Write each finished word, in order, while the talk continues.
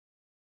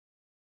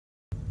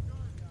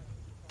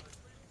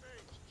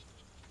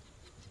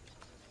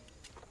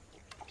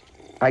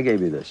I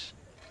gave you this.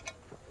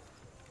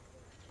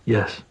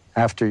 Yes.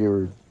 After you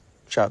were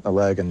shot in the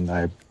leg and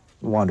I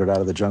wandered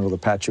out of the jungle to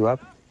patch you up?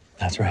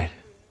 That's right.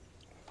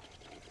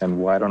 And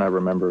why don't I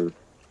remember,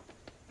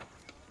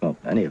 well,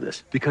 any of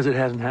this? Because it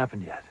hasn't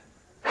happened yet.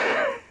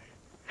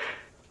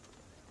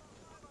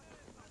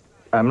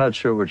 I'm not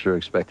sure what you're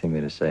expecting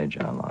me to say,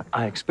 John Locke.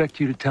 I expect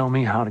you to tell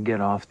me how to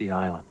get off the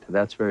island.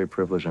 That's very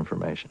privileged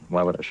information.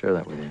 Why would I share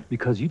that with you?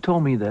 Because you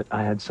told me that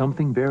I had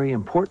something very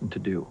important to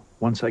do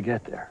once I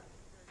get there.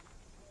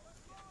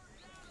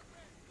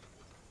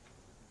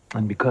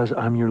 And because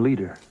I'm your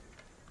leader.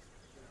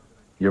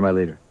 You're my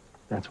leader.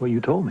 That's what you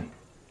told me.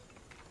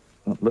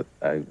 Well, look,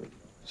 I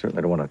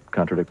certainly don't want to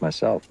contradict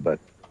myself, but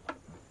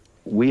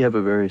we have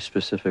a very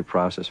specific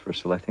process for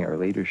selecting our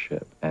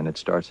leadership, and it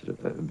starts at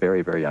a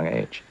very, very young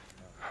age.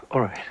 All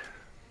right.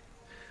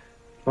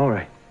 All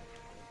right.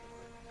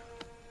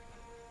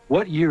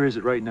 What year is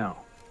it right now?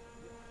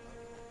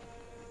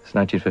 It's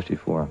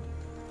 1954.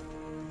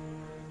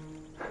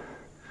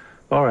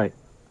 All right.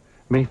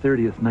 May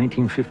 30th,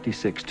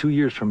 1956. 2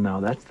 years from now,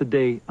 that's the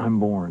day I'm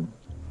born.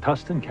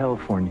 Tustin,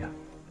 California.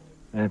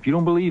 And if you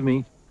don't believe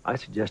me, I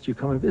suggest you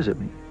come and visit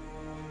me.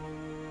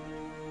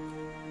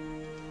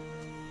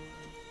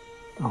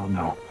 Oh,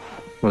 no.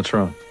 What's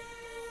wrong?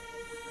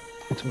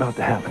 It's about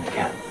to happen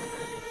again.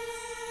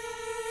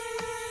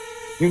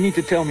 You need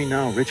to tell me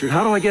now, Richard.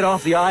 How do I get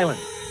off the island?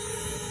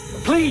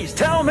 Please,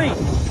 tell me!